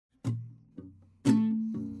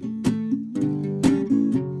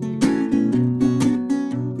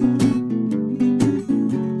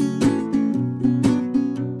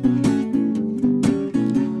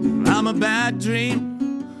dream,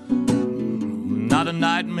 not a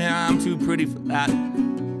nightmare, I'm too pretty for that.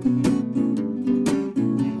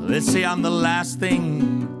 Let's say I'm the last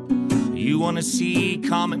thing you wanna see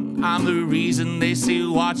coming. I'm the reason they say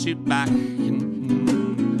watch it back.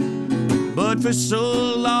 But for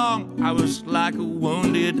so long I was like a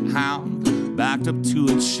wounded hound, backed up to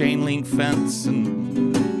a chain link fence,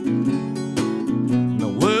 and the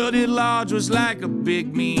world at large was like a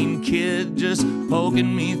big mean kid just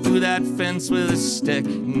poking me through that fence with a stick.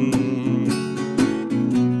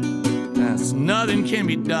 That's nothing can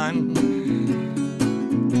be done,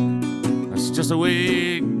 that's just the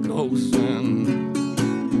way it goes.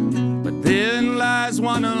 But therein lies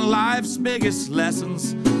one of life's biggest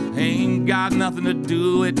lessons. Ain't got nothing to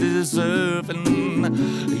do with deserving.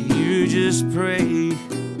 You just pray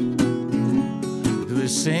to the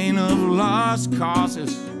saint of lost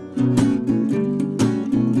causes.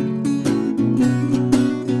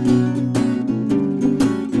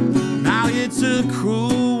 Now it's a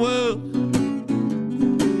cruel world,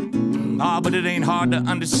 oh, but it ain't hard to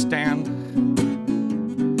understand.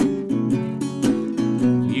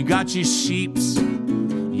 You got your sheeps,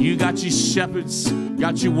 you got your shepherds,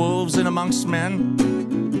 got your wolves in amongst men.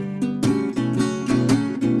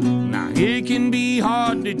 Now it can be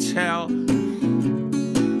hard to tell.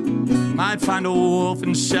 Might find a wolf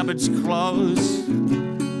in shepherd's clothes.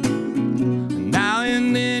 Now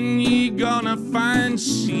and then you're gonna find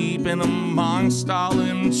sheep in amongst all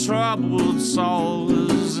them troubled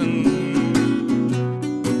souls. And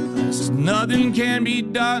there's nothing can be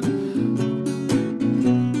done,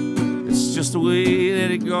 it's just the way that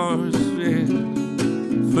it goes.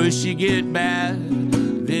 First you get bad,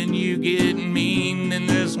 then you get mean, then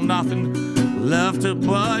there's nothing left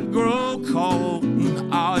but grow cold.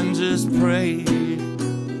 Oh, and just pray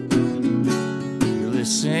you're the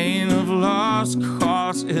saint of lost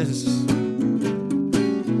causes.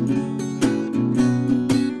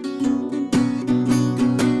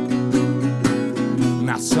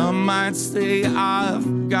 Now some might say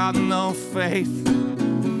I've got no faith,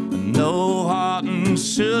 no heart and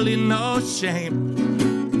surely no shame.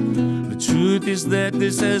 The truth is that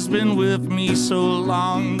this has been with me so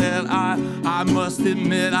long that I must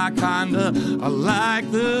admit I kinda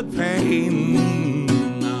like the pain.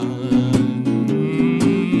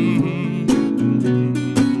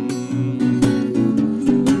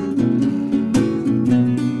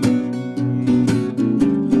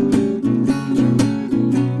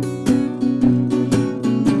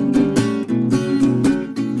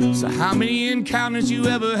 So how many encounters you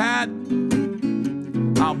ever had?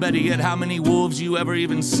 I'll bet you how many wolves you ever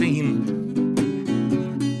even seen.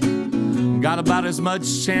 Got about as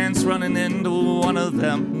much chance running into one of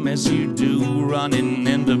them as you do running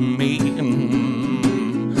into me.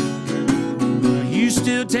 You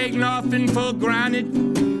still take nothing for granted,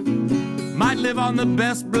 might live on the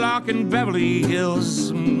best block in Beverly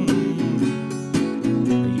Hills.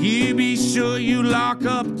 You be sure you lock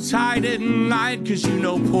up tight at night, 'cause you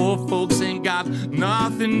know poor folks ain't got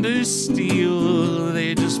nothing to steal.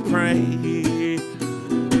 They just pray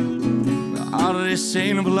all of this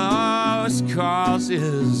saint of lost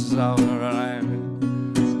causes. Alright.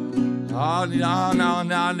 Oh,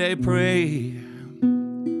 no, they pray.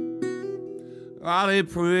 Oh, they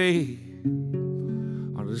pray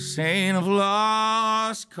all the saint of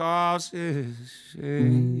lost causes.